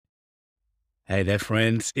Hey there,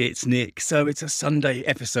 friends. It's Nick. So it's a Sunday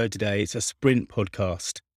episode today. It's a sprint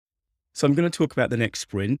podcast. So I'm going to talk about the next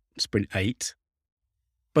sprint, sprint 8,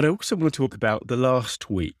 but I also want to talk about the last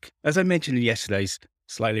week. As I mentioned in yesterday's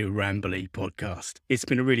slightly rambly podcast, it's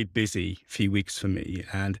been a really busy few weeks for me.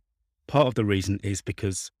 And part of the reason is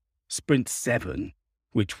because sprint 7,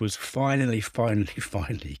 which was finally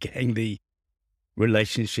getting the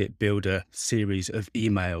relationship builder series of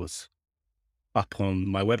emails up on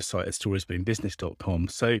my website at storiesbeingbusiness.com.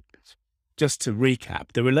 So just to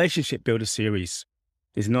recap, the Relationship Builder series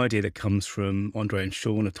is an idea that comes from Andre and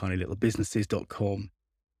Sean of tinylittle.businesses.com.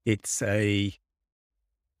 It's a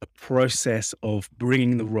process of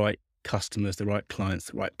bringing the right customers, the right clients,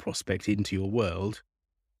 the right prospects into your world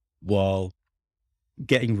while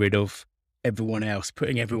getting rid of everyone else,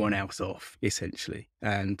 putting everyone else off, essentially.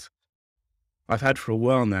 And I've had for a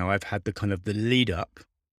while now, I've had the kind of the lead up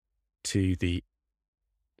to the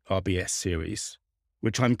RBS series,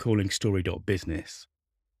 which I'm calling Story.Business.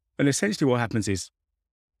 And essentially what happens is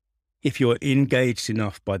if you're engaged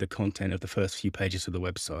enough by the content of the first few pages of the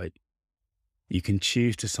website, you can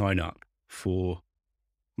choose to sign up for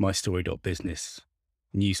my Story.Business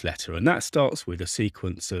newsletter. And that starts with a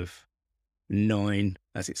sequence of 9,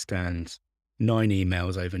 as it stands, 9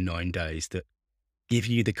 emails over 9 days that give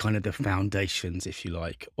you the kind of the foundations, if you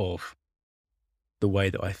like, of the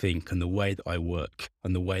way that I think and the way that I work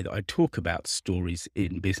and the way that I talk about stories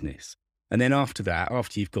in business. And then after that,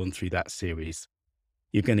 after you've gone through that series,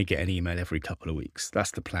 you're going to get an email every couple of weeks.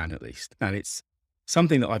 That's the plan, at least. And it's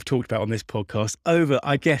something that I've talked about on this podcast over,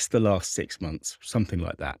 I guess, the last 6 months, something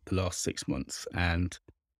like that, the last 6 months. And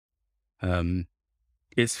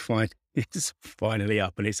it's finally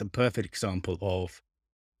up. And it's a perfect example of,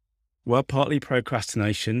 well, partly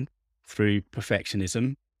procrastination through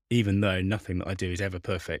perfectionism, even though nothing that I do is ever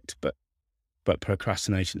perfect, but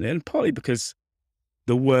procrastination. And partly because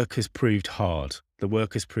the work has proved hard.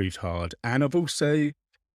 And I've also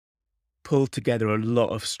pulled together a lot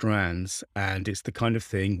of strands. And it's the kind of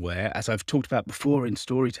thing where, as I've talked about before in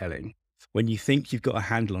storytelling, when you think you've got a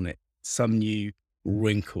handle on it, some new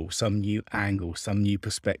wrinkle, some new angle, some new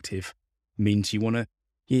perspective means you want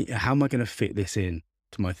to, how am I going to fit this in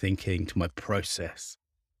to my thinking, to my process?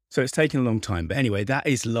 So it's taken a long time. But anyway, that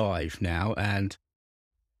is live now. And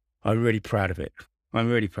I'm really proud of it.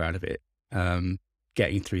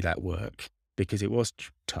 Getting through that work, because it was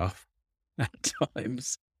tough at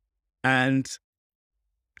times. And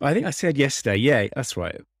I think I said yesterday, yeah, that's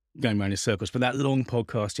right, going around in circles, but that long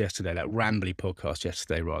podcast yesterday, that rambly podcast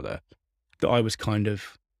yesterday, rather, that I was kind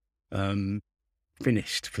of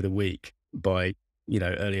finished for the week by,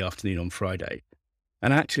 early afternoon on Friday.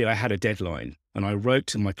 And actually I had a deadline, and I wrote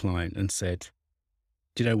to my client and said,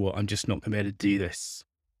 do you know what? I'm just not going to be able to do this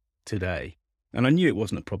today. And I knew it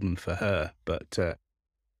wasn't a problem for her, but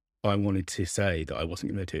I wanted to say that I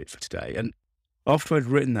wasn't going to do it for today. And after I'd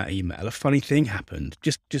written that email, a funny thing happened.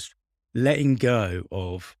 Just letting go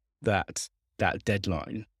of that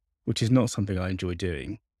deadline, which is not something I enjoy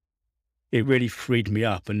doing. It really freed me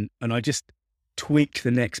up, and I just tweaked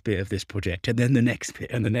the next bit of this project, and then the next bit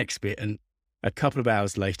and the next bit. And a couple of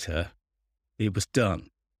hours later, it was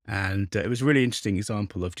done. And it was a really interesting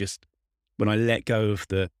example of just when I let go of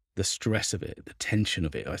the stress of it, the tension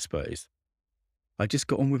of it, I suppose. I just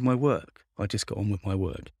got on with my work.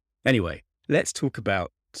 Anyway, let's talk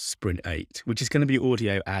about Sprint 8, which is going to be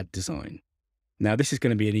audio ad design. Now, this is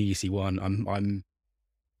going to be an easy one.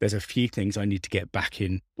 There's a few things I need to get back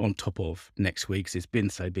in on top of next week because it's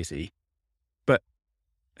been so busy. But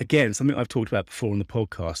again, something I've talked about before on the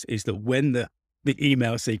podcast is that when the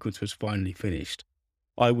email sequence was finally finished,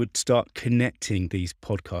 I would start connecting these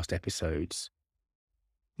podcast episodes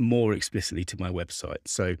more explicitly to my website.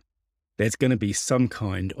 So there's going to be some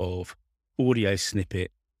kind of audio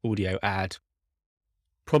snippet, audio ad,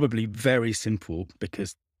 probably very simple,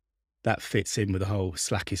 because that fits in with the whole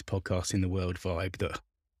slackest podcast in the world vibe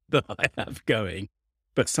that I have going,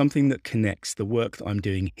 but something that connects the work that I'm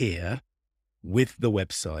doing here with the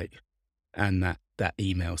website and that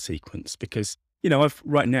email sequence. Because,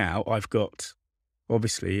 right now I've got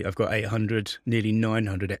 800, nearly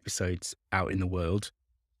 900 episodes out in the world.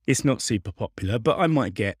 It's not super popular, but I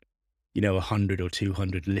might get, 100 or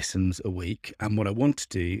 200 listens a week. And what I want to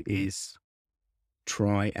do is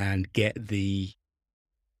try and get the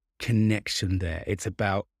connection there. It's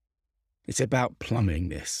about plumbing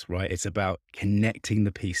this, right? It's about connecting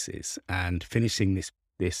the pieces, and finishing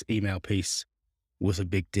this email piece was a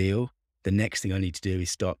big deal. The next thing I need to do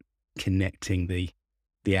is start connecting the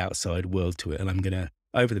outside world to it. And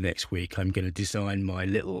over the next week, I'm going to design my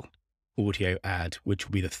little audio ad, which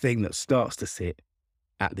will be the thing that starts to sit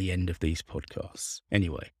at the end of these podcasts.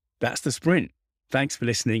 Anyway, that's the sprint. Thanks for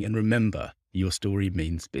listening. And remember, your story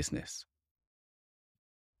means business.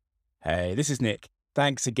 Hey, this is Nick.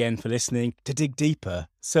 Thanks again for listening. To dig deeper,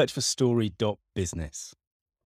 search for story.business.